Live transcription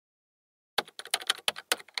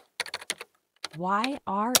Why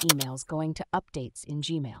are emails going to updates in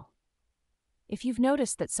Gmail? If you've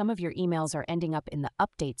noticed that some of your emails are ending up in the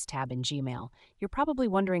Updates tab in Gmail, you're probably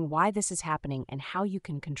wondering why this is happening and how you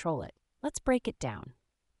can control it. Let's break it down.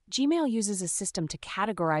 Gmail uses a system to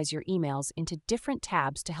categorize your emails into different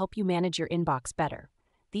tabs to help you manage your inbox better.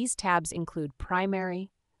 These tabs include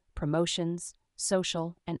Primary, Promotions,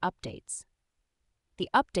 Social, and Updates. The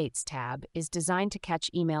Updates tab is designed to catch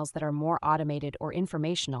emails that are more automated or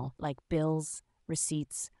informational, like bills,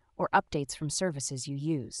 receipts, or updates from services you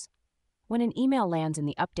use. When an email lands in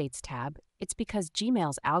the Updates tab, it's because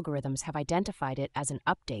Gmail's algorithms have identified it as an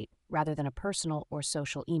update rather than a personal or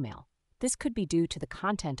social email. This could be due to the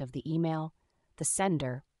content of the email, the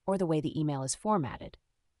sender, or the way the email is formatted.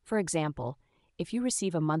 For example, if you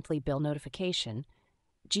receive a monthly bill notification,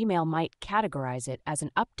 Gmail might categorize it as an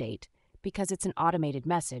update because it's an automated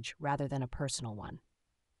message rather than a personal one.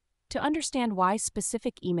 To understand why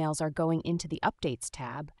specific emails are going into the Updates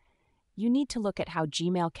tab, you need to look at how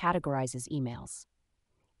Gmail categorizes emails.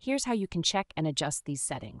 Here's how you can check and adjust these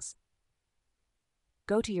settings.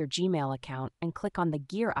 Go to your Gmail account and click on the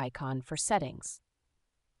gear icon for Settings.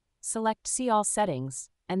 Select See All Settings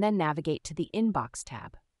and then navigate to the Inbox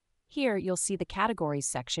tab. Here you'll see the Categories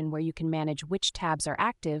section where you can manage which tabs are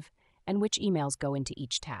active and which emails go into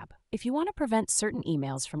each tab. If you want to prevent certain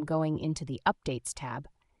emails from going into the Updates tab,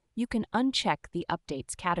 you can uncheck the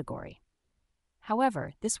Updates category.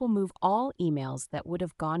 However, this will move all emails that would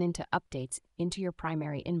have gone into Updates into your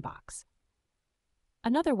primary inbox.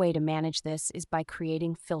 Another way to manage this is by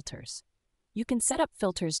creating filters. You can set up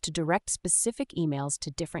filters to direct specific emails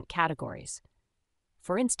to different categories.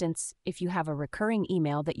 For instance, if you have a recurring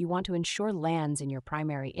email that you want to ensure lands in your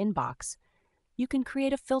primary inbox, you can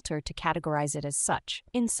create a filter to categorize it as such.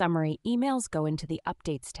 In summary, emails go into the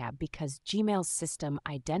Updates tab because Gmail's system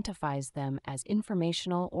identifies them as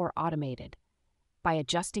informational or automated. By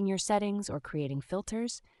adjusting your settings or creating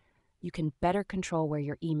filters, you can better control where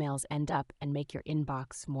your emails end up and make your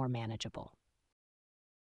inbox more manageable.